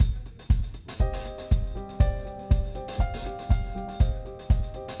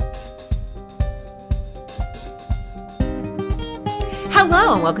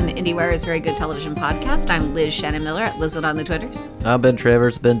Hello and welcome to IndieWire's Very Good Television Podcast. I'm Liz Shannon Miller at Liz on the Twitters. I'm Ben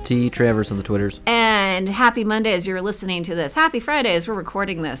Travers, Ben T. Travers on the Twitters. And happy Monday as you're listening to this. Happy Friday as we're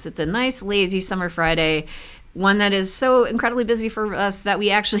recording this. It's a nice, lazy summer Friday, one that is so incredibly busy for us that we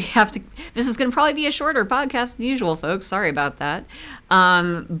actually have to... This is going to probably be a shorter podcast than usual, folks. Sorry about that.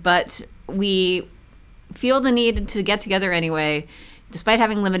 But we feel the need to get together anyway, despite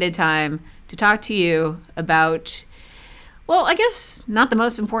having limited time, to talk to you about... Well, I guess not the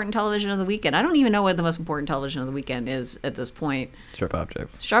most important television of the weekend. I don't even know what the most important television of the weekend is at this point. Sharp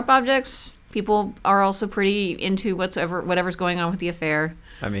Objects. Sharp Objects. People are also pretty into whatever's going on with The Affair.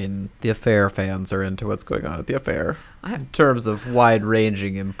 I mean, The Affair fans are into what's going on at The Affair. In terms of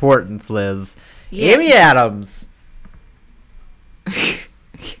wide-ranging importance, Liz. Yeah. Amy Adams!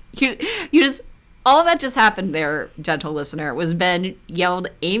 you just... All that just happened there, gentle listener, was Ben yelled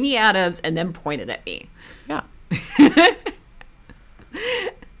Amy Adams and then pointed at me. Yeah.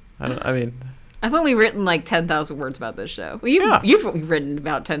 I've only written like 10,000 words about this show. Well, you've written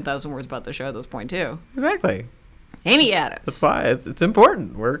about 10,000 words about the show at this point, too. Exactly. Amy Adams. That's why it's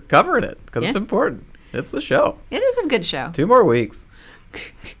important. We're covering it because it's important. It's the show. It is a good show. 2 more weeks.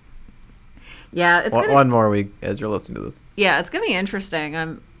 Yeah. It's one more week as you're listening to this. Yeah, it's going to be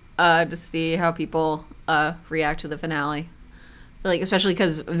interesting to see how people react to the finale. Like, especially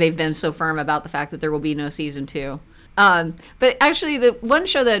because they've been so firm about the fact that there will be no season 2. But actually, the one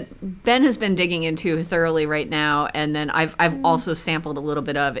show that Ben has been digging into thoroughly right now, and then I've also sampled a little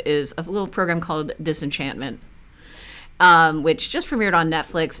bit of, is a little program called Disenchantment, which just premiered on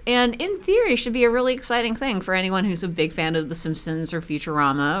Netflix, and in theory should be a really exciting thing for anyone who's a big fan of The Simpsons or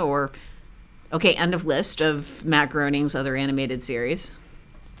Futurama, or, okay, end of list of Matt Groening's other animated series.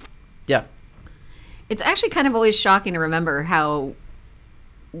 Yeah. It's actually kind of always shocking to remember how,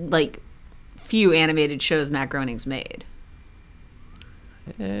 like, few animated shows Matt Groening's made.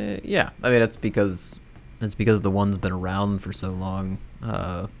 Yeah. I mean, it's because the one's been around for so long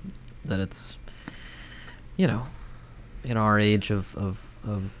that it's, in our age of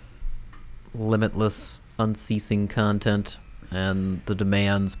limitless, unceasing content and the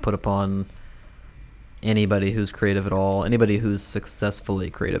demands put upon anybody who's creative at all, anybody who's successfully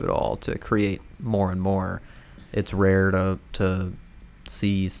creative at all, to create more and more. It's rare to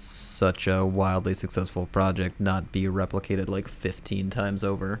see such a wildly successful project not be replicated like 15 times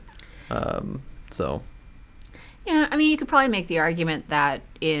over. Yeah, I mean, you could probably make the argument that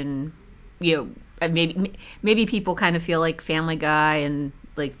maybe people kind of feel like Family Guy and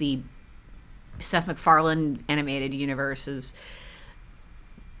like the Seth MacFarlane animated universe is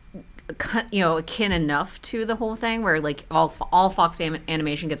akin enough to the whole thing, where like all Fox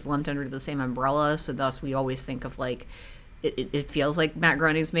animation gets lumped under the same umbrella, so thus we always think of like it feels like Matt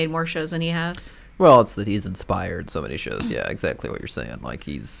Groening's made more shows than he has. Well, it's that he's inspired so many shows. Yeah, exactly what you're saying. Like,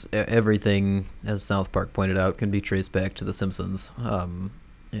 he's everything, as South Park pointed out, can be traced back to The Simpsons in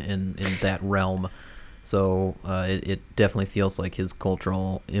that realm. So it definitely feels like his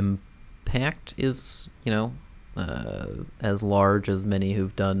cultural impact is, as large as many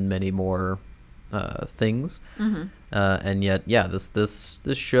who've done many more things. Mm-hmm. And yet, yeah, this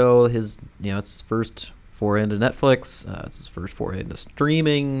show, it's his first foray into Netflix. It's his first foray into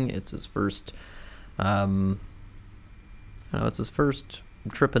streaming. It's his first, it's his first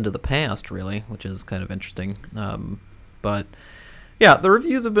trip into the past, really, which is kind of interesting. But yeah, the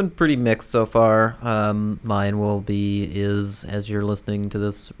reviews have been pretty mixed so far. Mine is, as you're listening to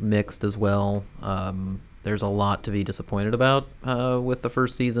this, mixed as well. There's a lot to be disappointed about with the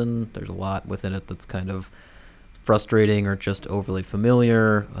first season. There's a lot within it that's kind of frustrating or just overly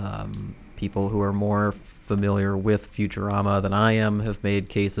familiar. People who are more familiar with Futurama than I am have made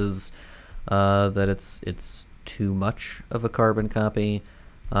cases that it's too much of a carbon copy.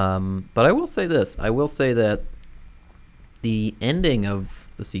 But I will say this. I will say that the ending of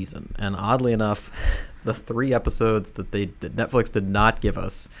the season, and oddly enough, the 3 episodes that Netflix did not give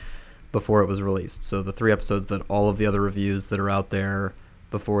us before it was released, so the 3 episodes that all of the other reviews that are out there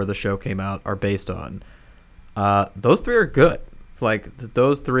before the show came out are based on, those 3 are good. Like,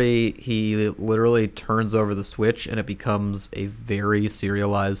 those 3, he literally turns over the switch and it becomes a very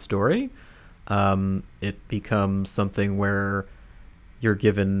serialized story. It becomes something where you're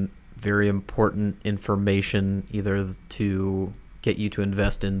given very important information either to get you to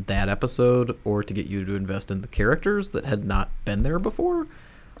invest in that episode or to get you to invest in the characters that had not been there before.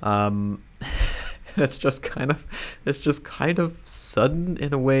 It's just kind of sudden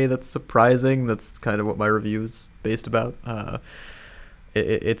in a way that's surprising. That's kind of what my review is based about.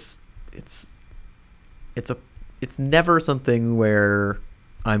 It's never something where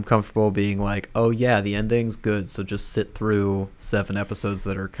I'm comfortable being like, oh yeah, the ending's good, so just sit through 7 episodes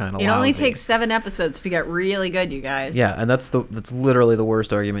that are kind of It lousy. only takes 7 episodes to get really good, you guys. Yeah, and that's literally the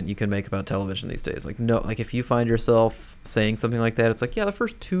worst argument you can make about television these days. Like, no, like if you find yourself saying something like that, it's like, yeah, the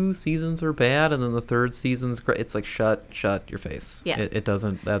first 2 seasons are bad, and then the 3rd season's great. It's like, shut your face. Yeah. It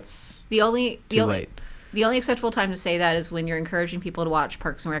doesn't. That's The only late. The only acceptable time to say that is when you're encouraging people to watch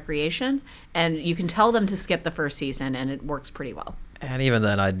Parks and Recreation, and you can tell them to skip the first season, and it works pretty well. And even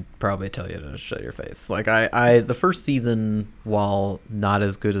then, I'd probably tell you to shut your face. Like, the first season, while not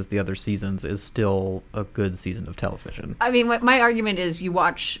as good as the other seasons, is still a good season of television. I mean, my argument is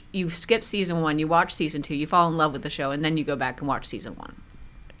you skip season 1, you watch season 2, you fall in love with the show, and then you go back and watch season 1.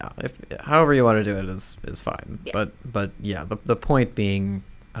 However you want to do it is fine. Yeah. But yeah, the point being,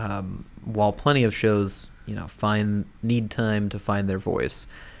 while plenty of shows, need time to find their voice,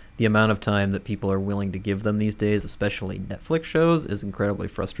 the amount of time that people are willing to give them these days, especially Netflix shows, is incredibly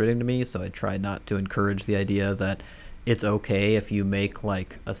frustrating to me. So I try not to encourage the idea that it's okay if you make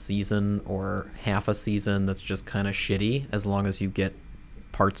like a season or half a season that's just kind of shitty, as long as you get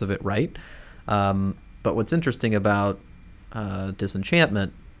parts of it right. But what's interesting about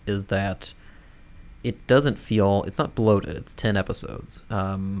Disenchantment is that it's not bloated. It's 10 episodes.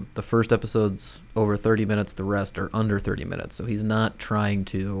 The first episode's over 30 minutes. The rest are under 30 minutes. So he's not trying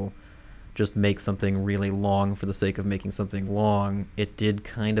to just make something really long for the sake of making something long. It did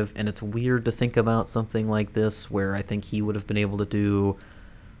kind of, and it's weird to think about something like this where I think he would have been able to do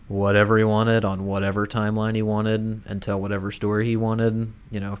whatever he wanted on whatever timeline he wanted and tell whatever story he wanted,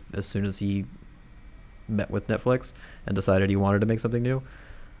 as soon as he met with Netflix and decided he wanted to make something new.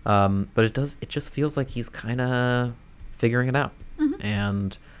 But it just feels like he's kind of figuring it out. Mm-hmm.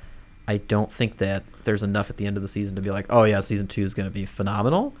 And I don't think that there's enough at the end of the season to be like, oh yeah, season 2 is going to be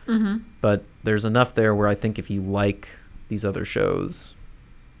phenomenal. Mm-hmm. But there's enough there where I think if you like these other shows,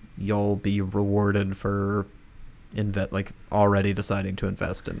 you'll be rewarded for already deciding to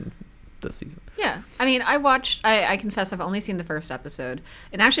invest in this season. Yeah. I mean, I confess I've only seen the first episode.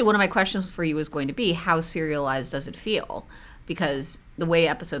 And actually one of my questions for you was going to be, how serialized does it feel? Because the way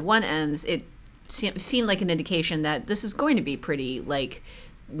episode 1 ends, it seemed like an indication that this is going to be pretty, like,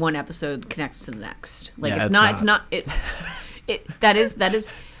 one episode connects to the next. Like, yeah, it's not. That is.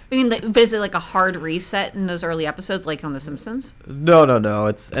 I mean, but is it like a hard reset in those early episodes, like on The Simpsons? No.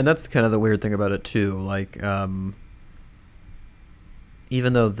 And that's kind of the weird thing about it too. Like,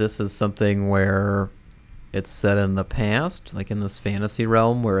 even though this is something where it's set in the past, like in this fantasy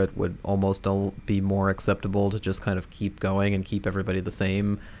realm where it would almost be more acceptable to just kind of keep going and keep everybody the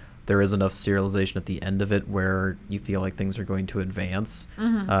same, there is enough serialization at the end of it where you feel like things are going to advance.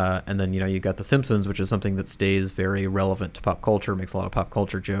 Mm-hmm. And then, you got The Simpsons, which is something that stays very relevant to pop culture, makes a lot of pop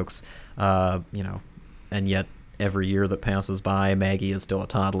culture jokes, and yet every year that passes by, Maggie is still a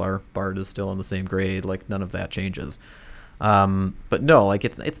toddler, Bart is still in the same grade, like none of that changes. But no, like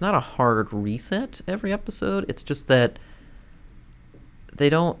it's not a hard reset every episode. It's just that they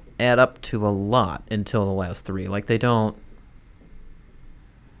don't add up to a lot until the last 3. Like they don't.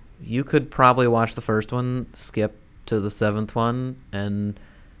 You could probably watch the first one, skip to the 7th one, and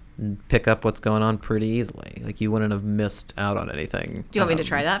pick up what's going on pretty easily. Like you wouldn't have missed out on anything. Do you want me to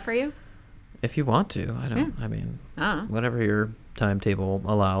try that for you? If you want to, I don't. Yeah. I mean, I don't know. whatever your timetable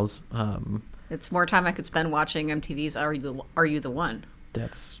allows. It's more time I could spend watching MTV's Are You the One?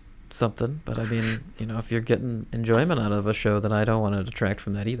 That's something, but I mean, if you're getting enjoyment out of a show, then I don't want to detract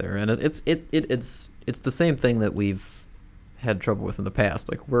from that either. And it's the same thing that we've had trouble with in the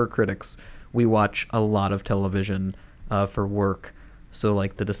past. Like, we're critics, we watch a lot of television for work, so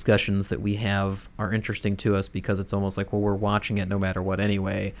like the discussions that we have are interesting to us because it's almost like, well, we're watching it no matter what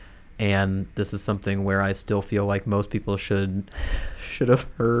anyway. And this is something where I still feel like most people should have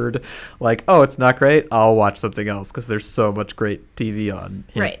heard, like, oh, it's not great, I'll watch something else because there's so much great TV on.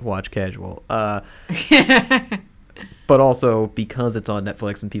 Right. Watch casual. But also because it's on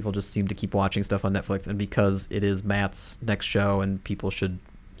Netflix and people just seem to keep watching stuff on Netflix, and because it is Matt's next show and people should,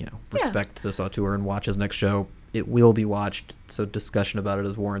 respect this auteur and watch his next show, it will be watched. So discussion about it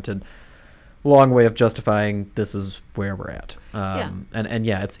is warranted. Long way of justifying this is where we're at. And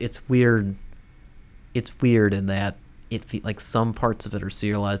yeah, it's weird. It's weird in that like some parts of it are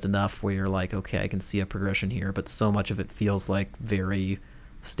serialized enough where you're like, okay, I can see a progression here, but so much of it feels like very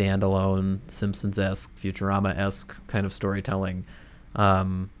standalone, Simpsons-esque, Futurama-esque kind of storytelling,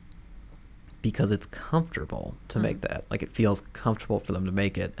 because it's comfortable to make that. Like, it feels comfortable for them to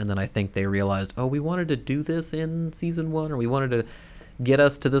make it. And then I think they realized, oh, we wanted to do this in season 1, or we wanted to get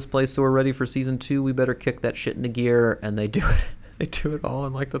us to this place so we're ready for season 2. We better kick that shit into gear. And they do it. They do it all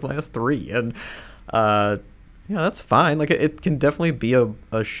in like the last 3. And Yeah, that's fine. Like it can definitely be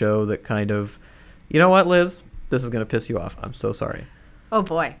a show that kind of, you know what, Liz, this is gonna piss you off. I'm so sorry. Oh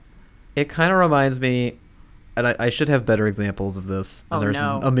boy. It kind of reminds me, and I should have better examples of this. And Oh, there's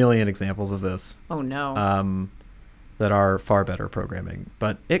no. a million examples of this. Oh no. That are far better programming.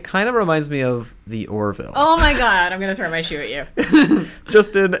 But it kind of reminds me of the Orville. Oh my god, I'm gonna throw my shoe at you.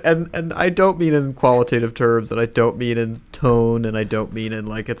 Just in, and I don't mean in qualitative terms, and I don't mean in tone, and I don't mean in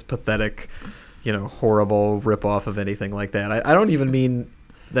like it's pathetic, horrible ripoff of anything like that. I don't even mean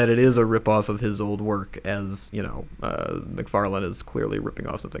that it is a ripoff of his old work, as McFarlane is clearly ripping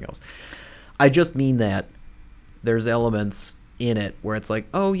off something else. I just mean that there's elements in it where it's like,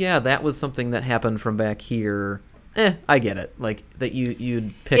 oh yeah, that was something that happened from back here. I get it. Like that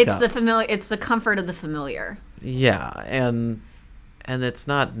you'd pick up. It's the familiar. It's the comfort of the familiar. Yeah, and it's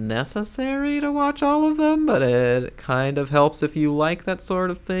not necessary to watch all of them, but it kind of helps if you like that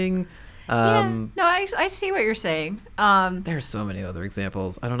sort of thing. No, I see what you're saying. There's so many other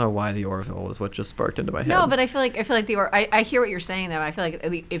examples. I don't know why the Orville was what just sparked into my head. No, but I feel like I hear what you're saying though. I feel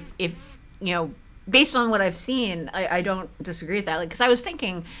like if based on what I've seen, I don't disagree with that. Like, because I was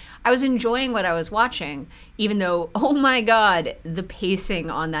thinking, I was enjoying what I was watching, even though, oh my god, the pacing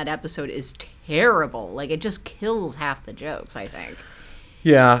on that episode is terrible. Like, it just kills half the jokes, I think.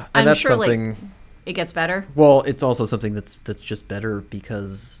 Yeah, and I'm that's sure, something. like, it gets better. Well, it's also something that's just better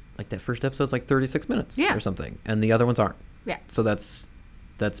because like that first episode's like 36 minutes Yeah. or something, and the other ones aren't. Yeah. So that's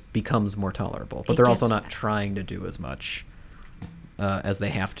becomes more tolerable, but It they're also gets not better. trying to do as much as they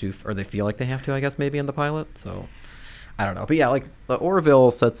have to, or they feel like they have to, I guess, maybe in the pilot. So I don't know, but yeah, like the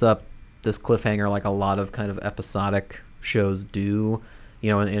Orville sets up this cliffhanger like a lot of kind of episodic shows do,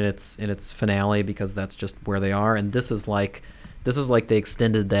 in its finale, because that's just where they are. And this is like they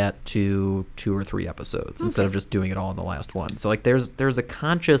extended that to 2 or 3 episodes instead of just doing it all in the last one. So like there's a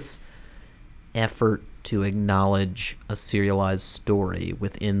conscious effort to acknowledge a serialized story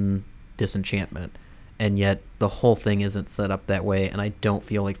within Disenchantment, and yet the whole thing isn't set up that way, and I don't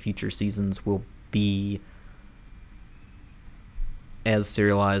feel like future seasons will be as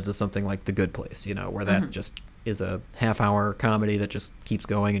serialized as something like The Good Place, where that just is a half-hour comedy that just keeps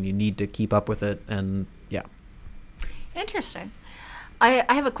going and you need to keep up with it. And yeah. Interesting. I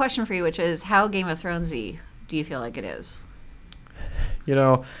have a question for you, which is, how Game of Thronesy do you feel like it is?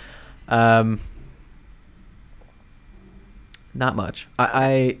 Not much.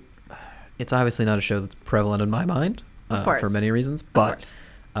 It's obviously not a show that's prevalent in my mind for many reasons, but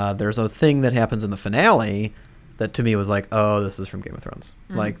there's a thing that happens in the finale that to me was like, oh, this is from Game of Thrones.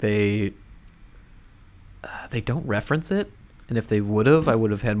 Like they don't reference it, and if they would have, I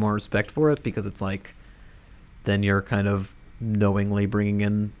would have had more respect for it, because it's like then you're kind of knowingly bringing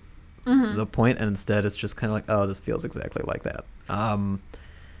in the point, and instead it's just kind of like, oh, this feels exactly like that.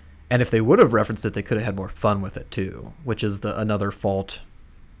 And if they would have referenced it, they could have had more fun with it too, which is another fault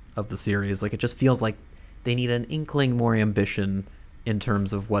of the series. Like, it just feels like they need an inkling more ambition in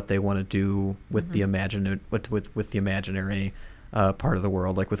terms of what they want to do with the with the imaginary part of the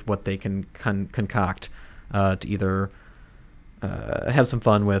world, like with what they can concoct to either have some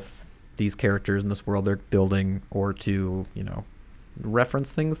fun with these characters in this world they're building, or to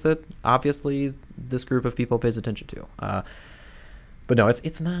reference things that obviously this group of people pays attention to. But no,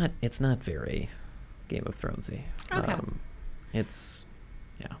 it's not very Game of Thronesy. Okay. It's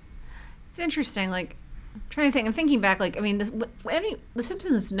interesting. Like, I'm trying to think. I'm thinking back. Like, I mean, The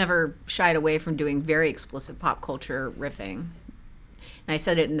Simpsons never shied away from doing very explicit pop culture riffing. And I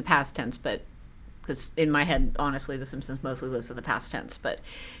said it in the past tense, but because in my head, honestly, The Simpsons mostly lives in the past tense. But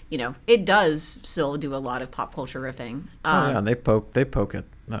it does still do a lot of pop culture riffing. And they poke at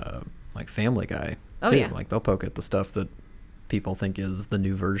like Family Guy too. Oh, yeah. Like, they'll poke at the stuff that people think is the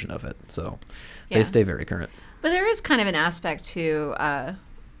new version of it. So they stay very current. But there is kind of an aspect to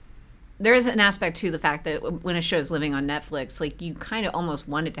the fact that when a show is living on Netflix, like, you kind of almost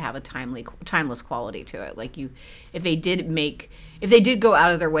want it to have a timeless quality to it. Like, if they did go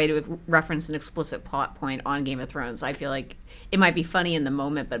out of their way to reference an explicit plot point on Game of Thrones, I feel like it might be funny in the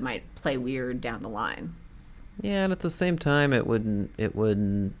moment, but might play weird down the line. Yeah, and at the same time, it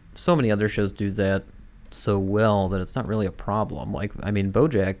wouldn't. So many other shows do that so well that it's not really a problem. Like, I mean,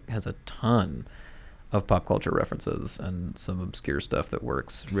 BoJack has a ton of pop culture references and some obscure stuff that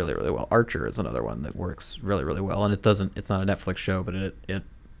works really, really well. Archer is another one that works really, really well, and it's not a Netflix show, but it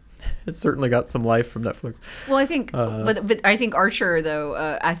certainly got some life from Netflix. Well, I think, but I think Archer,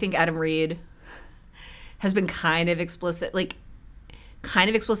 though, I think Adam Reed has been kind of explicit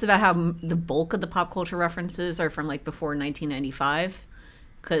about how the bulk of the pop culture references are from, like, before 1995.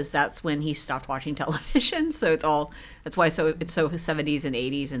 because that's when he stopped watching television. So that's why it's so 70s and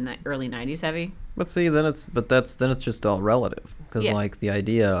 80s and early 90s heavy. But see, then it's just all relative, because like the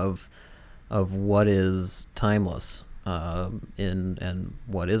idea of what is timeless and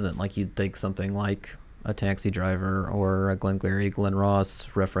what isn't. Like you'd think something like a Taxi Driver or a Glengarry Glen Ross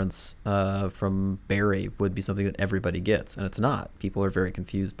reference from Barry would be something that everybody gets, and it's not. People are very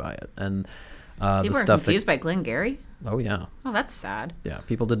confused by it, and people are confused by Glengarry. Oh yeah. Oh, that's sad. Yeah,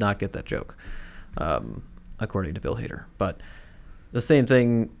 people did not get that joke, according to Bill Hader. But the same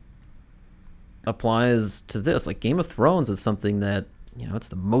thing applies to this. Like Game of Thrones is something that, it's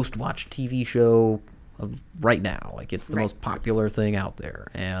the most watched TV show of right now. Like it's the most popular thing out there,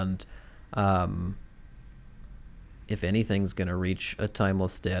 and if anything's going to reach a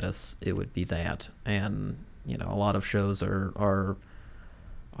timeless status, it would be that. And a lot of shows are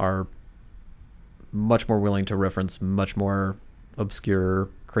much more willing to reference much more obscure,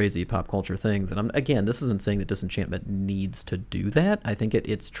 crazy pop culture things. And again, this isn't saying that Disenchantment needs to do that. I think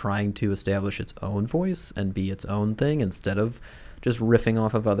it's trying to establish its own voice and be its own thing instead of just riffing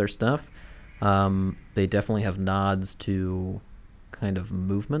off of other stuff. They definitely have nods to kind of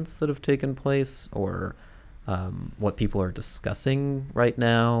movements that have taken place, or what people are discussing right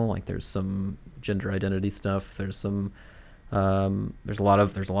now. Like there's some gender identity stuff. There's some there's a lot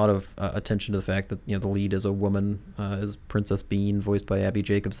of attention to the fact that the lead is a woman, is Princess Bean, voiced by Abby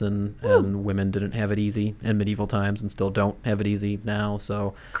Jacobson. Woo. And women didn't have it easy in medieval times and still don't have it easy now.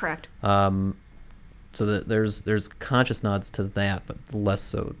 So correct. So that there's conscious nods to that, but less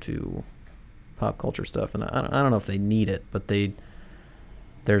so to pop culture stuff. And I don't know if they need it, but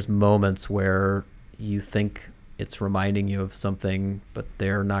there's moments where you think it's reminding you of something, but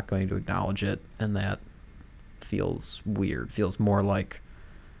they're not going to acknowledge it, and that feels weird. Feels more like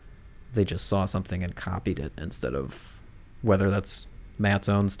they just saw something and copied it, instead of whether that's Matt's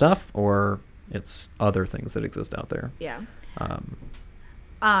own stuff or it's other things that exist out there. Yeah.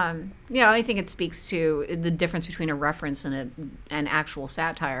 I think it speaks to the difference between a reference and an actual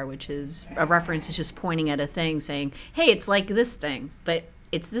satire, which is a reference is just pointing at a thing saying, hey, it's like this thing, but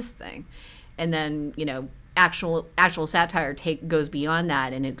it's this thing. And then, actual satire goes beyond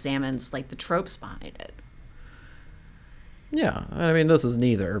that and examines like the tropes behind it. Yeah, I mean, this is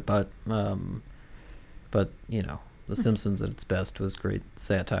neither, but The Simpsons at its best was great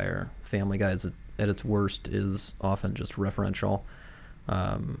satire. Family Guy's at its worst is often just referential.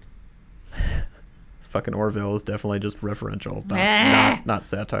 Fucking Orville is definitely just referential, not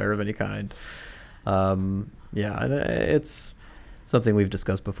satire of any kind. And it's something we've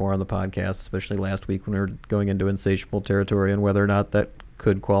discussed before on the podcast, especially last week when we were going into insatiable territory and whether or not that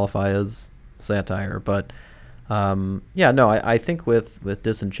could qualify as satire. But I think with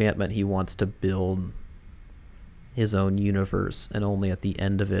Disenchantment, he wants to build his own universe, and only at the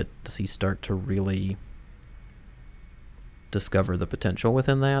end of it does he start to really discover the potential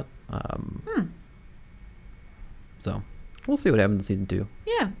within that. So we'll see what happens in season 2.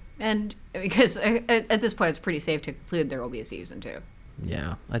 Yeah, and because at this point it's pretty safe to conclude there will be a season 2.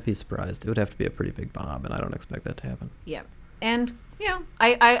 Yeah, I'd be surprised. It would have to be a pretty big bomb, and I don't expect that to happen. Yeah, and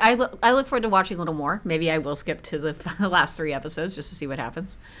I look forward to watching a little more. Maybe I will skip to the last 3 episodes just to see what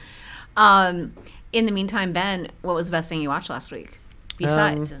happens. In the meantime, Ben, what was the best thing you watched last week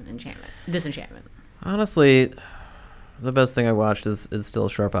besides Disenchantment? Honestly, the best thing I watched is still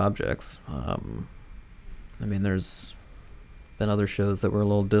Sharp Objects. There's been other shows that were a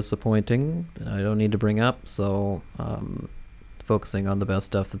little disappointing that I don't need to bring up, so focusing on the best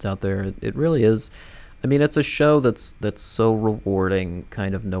stuff that's out there, it really is. It's a show that's so rewarding,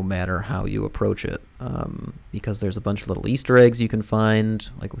 kind of no matter how you approach it, because there's a bunch of little Easter eggs you can find,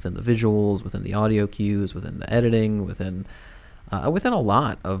 like within the visuals, within the audio cues, within the editing, within a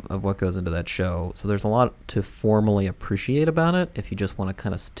lot of what goes into that show. So there's a lot to formally appreciate about it if you just want to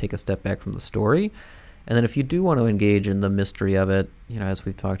kind of take a step back from the story. And then if you do want to engage in the mystery of it, as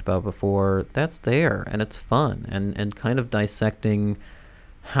we've talked about before, that's there, and it's fun, and kind of dissecting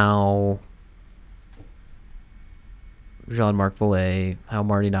how Jean-Marc Vallée, how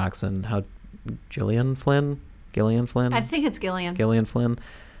Marty Noxon, how Gillian Flynn? I think it's Gillian. Gillian Flynn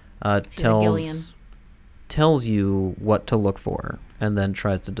tells you what to look for, and then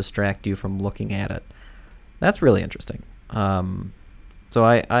tries to distract you from looking at it. That's really interesting. So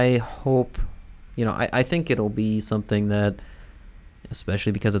I hope, I think it'll be something that,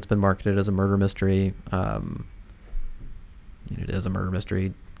 especially because it's been marketed as a murder mystery, it is a murder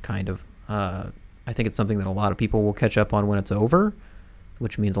mystery, kind of. I think it's something that a lot of people will catch up on when it's over,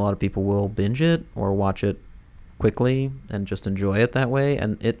 which means a lot of people will binge it or watch it quickly and just enjoy it that way,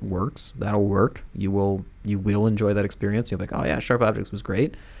 and it works. That'll work. You will enjoy that experience. You'll be like, oh yeah, Sharp Objects was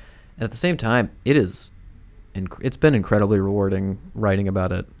great. And at the same time, it's been incredibly rewarding writing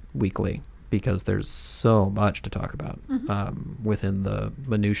about it weekly, because there's so much to talk about within the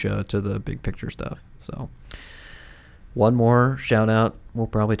minutia to the big picture stuff. So one more shout out. We'll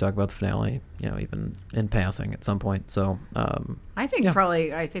probably talk about the finale, even in passing at some point. So I think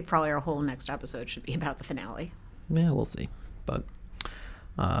probably our whole next episode should be about the finale. Yeah, we'll see. But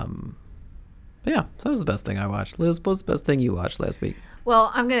yeah, so that was the best thing I watched. Liz, what was the best thing you watched last week?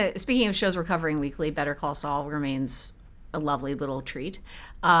 Well, speaking of shows we're covering weekly, Better Call Saul remains a lovely little treat.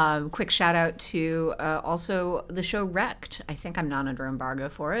 Quick shout out to also the show Wrecked. I think I'm not under embargo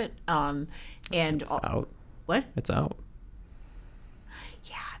for it. And it's out. What? It's out.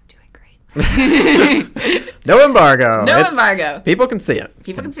 Yeah, I'm doing great. No embargo. No embargo. People can see it.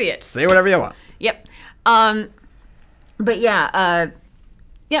 People can see it. Say whatever you want. Yep. But yeah,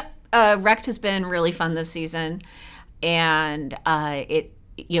 Wrecked has been really fun this season, and it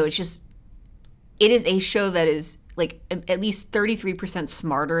is a show that is like at least 33%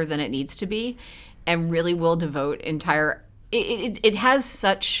 smarter than it needs to be, and really will devote entire. It has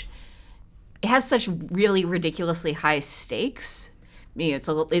such really ridiculously high stakes. I mean,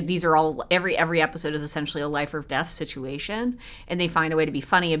 these are all every episode is essentially a life or death situation, and they find a way to be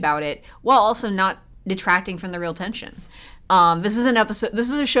funny about it while also not detracting from the real tension. This is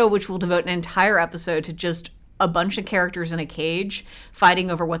a show which will devote an entire episode to just a bunch of characters in a cage fighting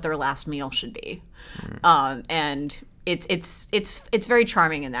over what their last meal should be. And it's very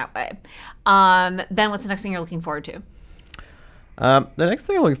charming in that way. Ben, what's the next thing you're looking forward to? The next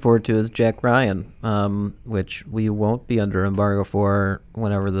thing I'm looking forward to is Jack Ryan, which we won't be under embargo for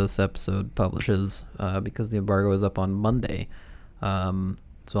whenever this episode publishes, because the embargo is up on Monday. So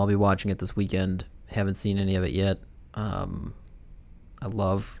I'll be watching it this weekend. Haven't seen any of it yet. I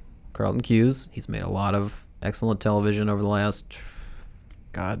love Carlton Cuse. He's made a lot of excellent television over the last,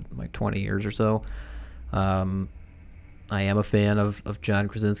 20 years or so. I am a fan of John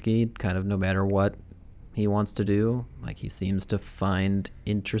Krasinski, kind of no matter what he wants to do. Like, he seems to find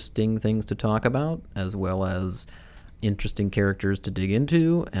interesting things to talk about, as well as interesting characters to dig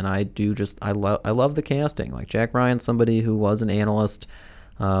into. And I love the casting. Like, Jack Ryan, somebody who was an analyst.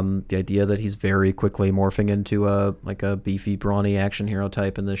 The idea that he's very quickly morphing into a beefy, brawny action hero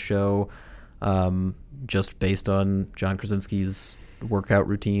type in this show, just based on John Krasinski's workout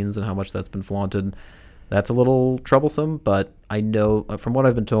routines and how much that's been flaunted. That's a little troublesome, but I know from what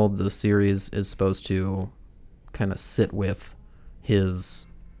I've been told, the series is supposed to kind of sit with his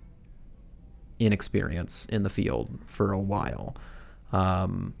inexperience in the field for a while.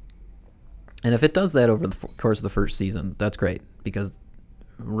 And if it does that over the course of the first season, that's great, because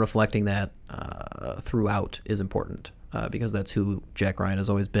reflecting that throughout is important, because that's who Jack Ryan has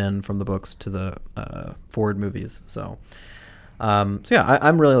always been, from the books to the Ford movies. So yeah,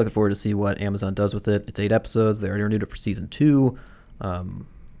 I'm really looking forward to see what Amazon does with it. It's 8 episodes. They already renewed it for season 2.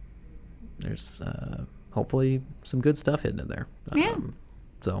 There's hopefully some good stuff hidden in there. Yeah.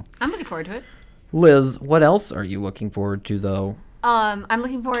 So I'm looking forward to it. Liz, what else are you looking forward to, though? I'm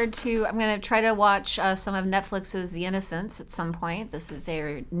looking forward to, I'm going to try to watch some of Netflix's The Innocents at some point. This is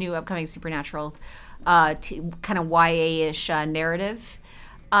their new upcoming supernatural kind of YA-ish narrative.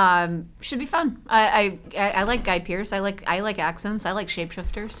 Should be fun. I like Guy Pearce. I like accents. I like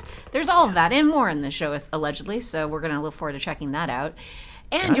shapeshifters. There's all of that and more in the show, allegedly. So we're going to look forward to checking that out.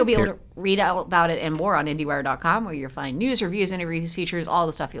 And you'll be able to read out about it and more on IndieWire.com, where you'll find news, reviews, interviews, features, all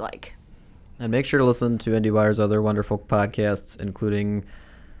the stuff you like. And make sure to listen to IndieWire's other wonderful podcasts, including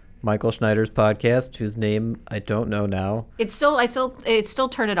Michael Schneider's podcast, whose name I don't know now. It's still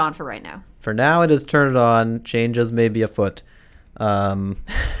Turn It On for right now. For now, it is Turn It On. Changes may be afoot.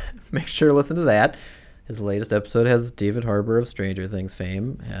 Make sure to listen to that. His latest episode has David Harbour of Stranger Things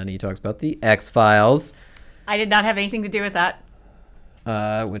fame, and he talks about the X-Files. I did not have anything to do with that.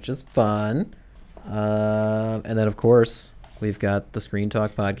 Which is fun. And then, of course, we've got the Screen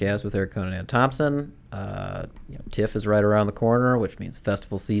Talk podcast with Eric Conan and Thompson. TIFF is right around the corner, which means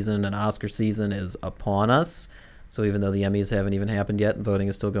festival season and Oscar season is upon us. So even though the Emmys haven't even happened yet and voting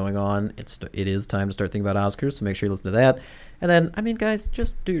is still going on, it is time to start thinking about Oscars, so make sure you listen to that. And then, guys,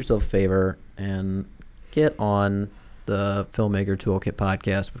 just do yourself a favor and get on the Filmmaker Toolkit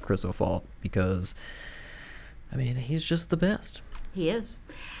podcast with Chris O'Falt, because, he's just the best. He is.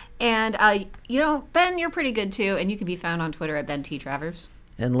 And, Ben, you're pretty good, too, and you can be found on Twitter at Ben T. Travers.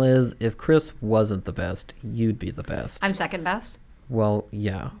 And, Liz, if Chris wasn't the best, you'd be the best. I'm second best? Well,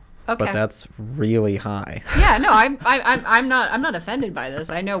 yeah. Okay. But that's really high. Yeah, no, I'm not offended by this.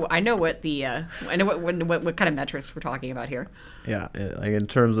 I know what the I know what kind of metrics we're talking about here. Yeah, like in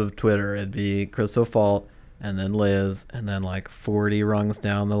terms of Twitter, it'd be Chris O'Falt, and then Liz, and then like 40 rungs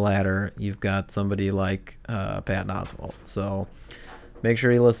down the ladder, you've got somebody like Patton Oswalt. So make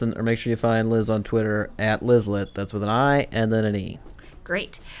sure you listen, or make sure you find Liz on Twitter at Lizlet. That's with an I and then an E.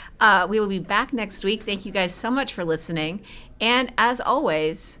 Great. We will be back next week. Thank you guys so much for listening. And as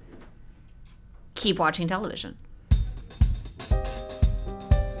always, keep watching television.